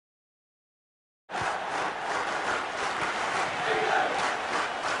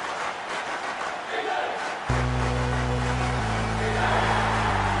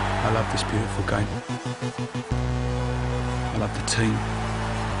love this beautiful game. I love the team,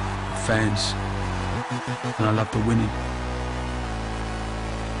 the fans, and I love the winning.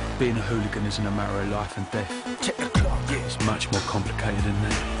 Being a hooligan isn't a matter of life and death. Check the clock, yeah. It's much more complicated than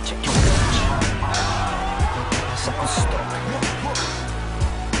that. Check your watch. Someone stop.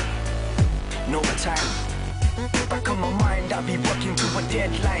 No time. Back on my mind, I'll be working to a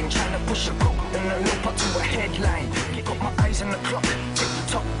deadline, trying to push a goal and a loop up to a headline. Got my eyes on the clock, tick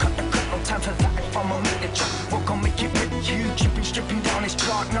tock, cut the cut, no time for that. If I'ma make the drop, we're gonna make it with you. Stripping down this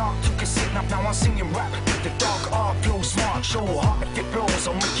chart, now took a sit up, now I'm singing rap. The dark art flow smart, show hard. If it blows,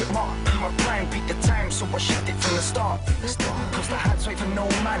 I'll make it mark. My prime beat the time, so I shift it from the start. Cause the hat's wait for no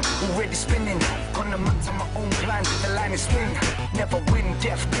man, already spinning. Gonna match on my own plan, the line is spin. Never win,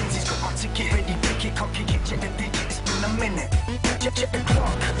 death wins, he's got my ticket ready, pick it, can't kick it, check the digit, it's been a minute. Check the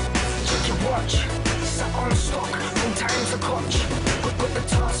clock, check your watch. Sat on stock, no time for coach. Got the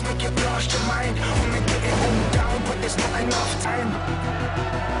task, make it blast your mind. Wanna get it all down, but there's not enough time.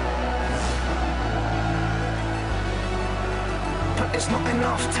 But there's not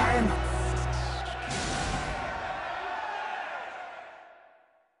enough time.